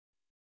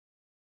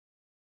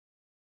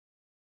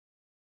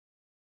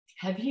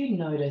Have you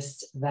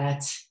noticed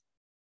that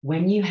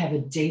when you have a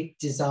deep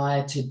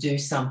desire to do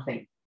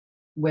something,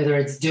 whether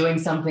it's doing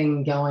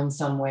something, going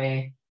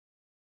somewhere,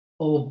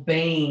 or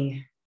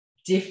being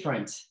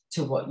different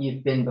to what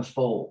you've been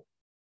before,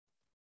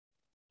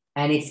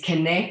 and it's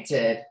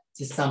connected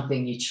to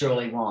something you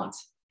truly want,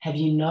 have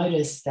you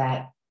noticed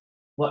that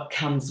what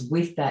comes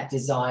with that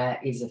desire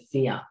is a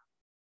fear?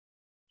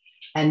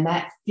 And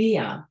that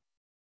fear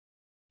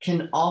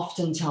can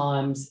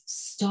oftentimes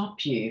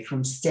stop you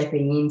from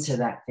stepping into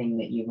that thing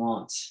that you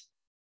want.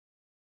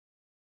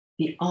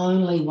 The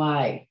only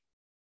way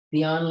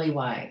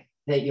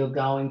that you're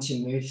going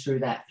to move through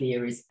that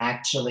fear is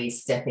actually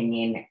stepping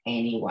in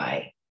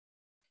anyway,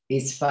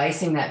 is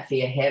facing that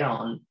fear head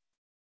on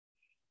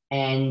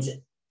and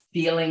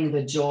feeling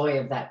the joy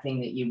of that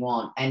thing that you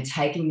want and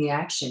taking the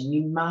action.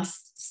 You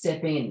must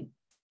step in.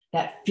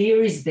 That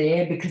fear is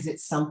there because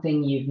it's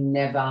something you've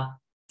never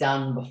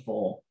done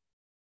before.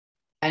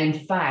 And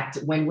in fact,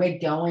 when we're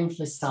going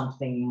for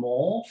something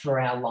more for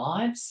our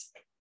lives,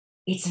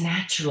 it's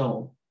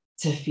natural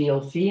to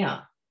feel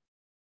fear.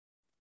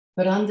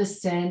 But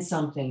understand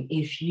something.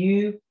 If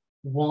you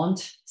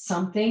want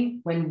something,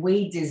 when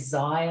we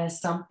desire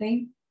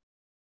something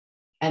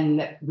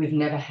and that we've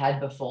never had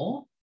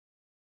before,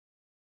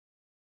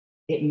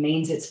 it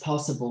means it's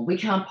possible. We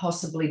can't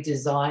possibly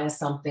desire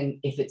something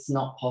if it's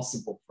not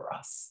possible for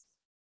us.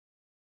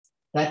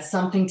 That's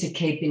something to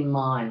keep in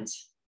mind.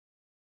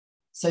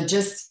 So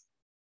just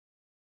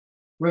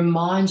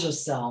remind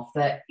yourself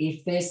that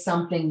if there's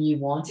something you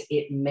want,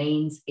 it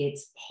means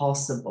it's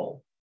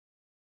possible.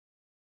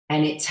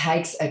 And it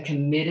takes a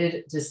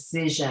committed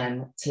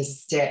decision to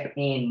step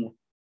in,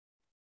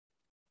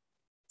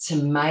 to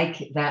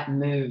make that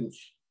move.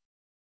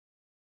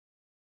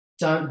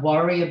 Don't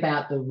worry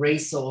about the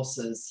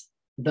resources,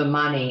 the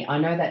money. I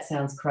know that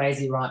sounds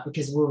crazy, right?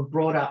 Because we're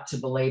brought up to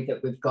believe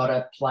that we've got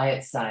to play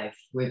it safe.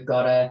 We've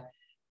got to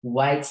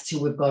wait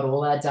till we've got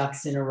all our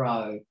ducks in a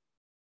row,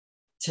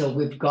 till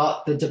we've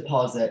got the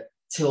deposit,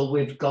 till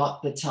we've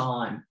got the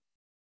time.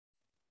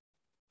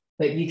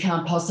 But you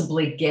can't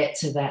possibly get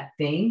to that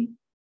thing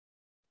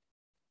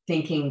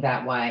thinking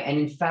that way. And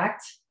in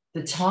fact,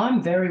 the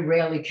time very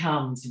rarely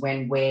comes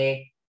when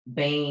we're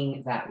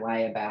being that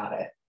way about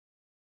it.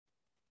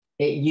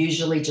 It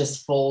usually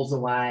just falls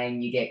away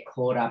and you get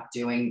caught up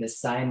doing the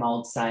same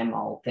old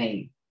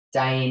thing,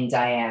 day in,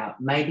 day out,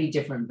 maybe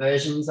different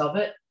versions of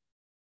it,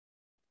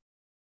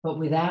 but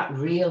without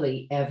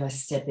really ever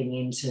stepping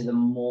into the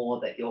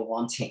more that you're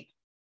wanting.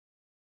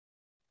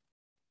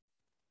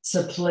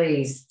 So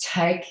please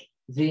take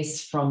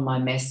this from my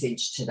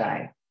message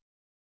today.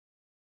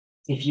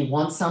 If you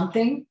want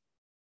something,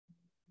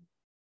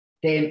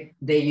 there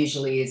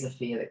usually is a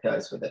fear that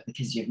goes with it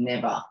because you've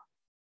never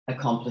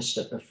accomplished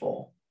it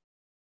before.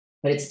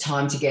 But it's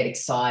time to get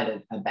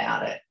excited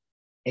about it.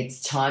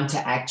 It's time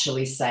to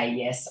actually say,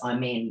 yes,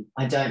 I'm in.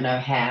 I don't know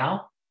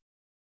how.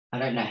 I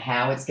don't know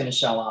how it's going to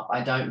show up.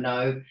 I don't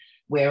know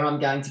where I'm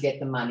going to get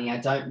the money. I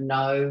don't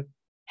know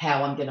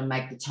how I'm going to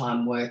make the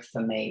time work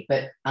for me.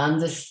 But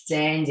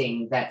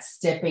understanding that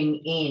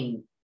stepping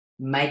in,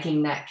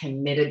 making that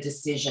committed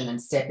decision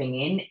and stepping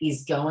in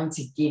is going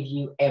to give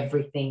you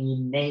everything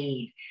you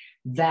need.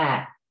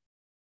 That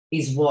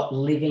is what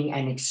living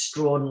an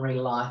extraordinary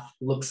life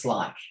looks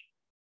like.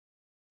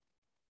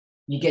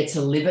 You get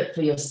to live it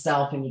for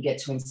yourself and you get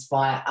to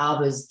inspire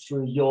others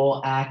through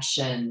your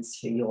actions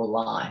for your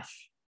life.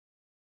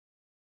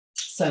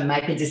 So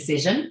make a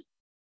decision,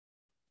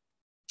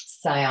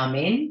 say I'm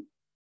in,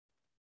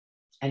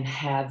 and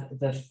have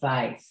the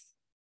faith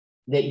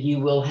that you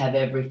will have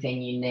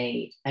everything you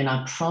need. And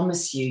I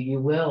promise you, you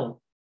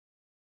will.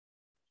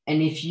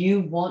 And if you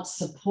want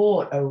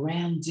support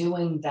around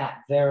doing that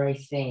very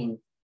thing,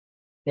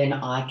 then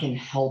I can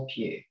help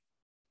you.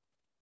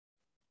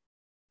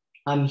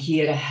 I'm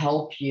here to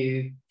help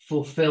you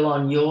fulfill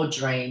on your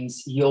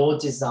dreams, your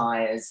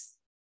desires,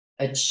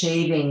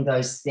 achieving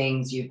those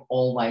things you've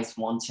always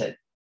wanted,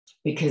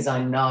 because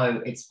I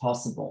know it's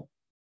possible.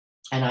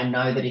 And I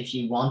know that if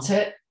you want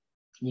it,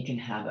 you can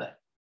have it.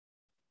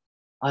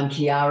 I'm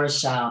Kiara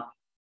Sharp,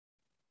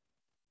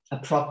 a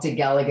Proctor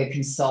Gallagher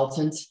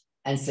consultant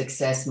and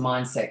success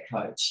mindset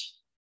coach.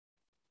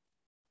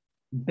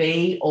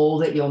 Be all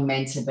that you're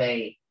meant to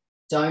be.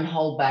 Don't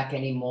hold back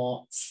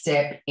anymore.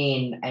 Step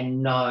in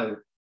and know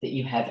that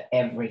you have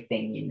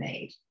everything you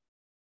need.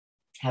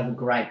 Have a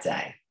great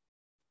day.